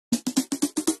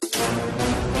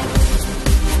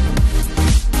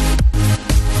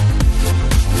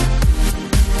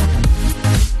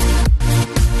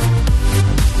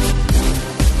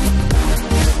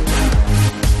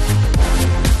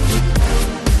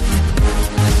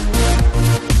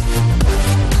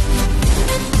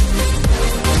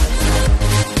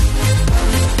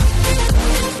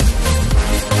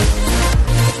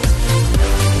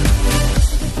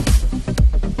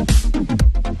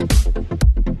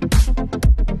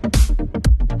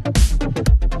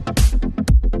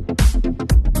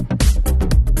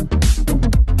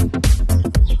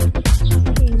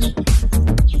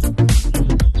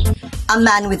A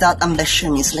man without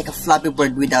ambition is like a fluffy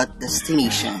bird without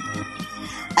destination.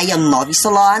 I am Novi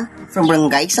Solon from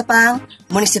Barangay Sapang,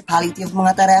 Municipality of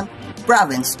Mangatarem,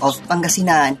 Province of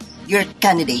Pangasinan, your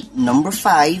candidate number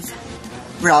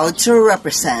 5, proud to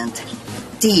represent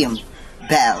Team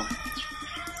Belle.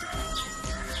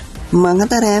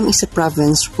 Mangatarem is a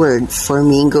province word for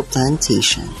mango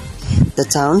plantation. The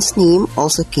town's name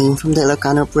also came from the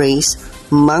Ilocano phrase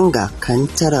Manga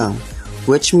Cantarang,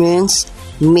 which means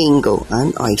mango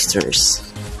and oysters.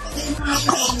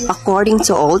 According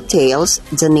to old tales,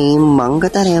 the name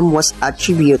Mangatarem was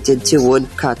attributed to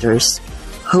woodcutters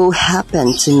who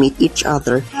happened to meet each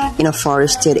other in a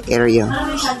forested area,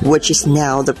 which is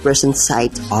now the present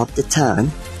site of the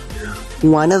town.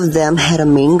 One of them had a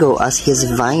mango as his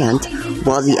viand,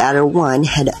 while the other one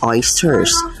had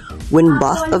oysters. When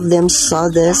both of them saw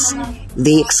this,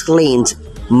 they exclaimed,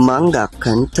 "Manga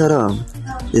Cantarang."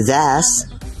 Thus,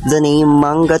 the name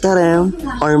Mangatarem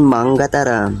or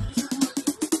Mangataram.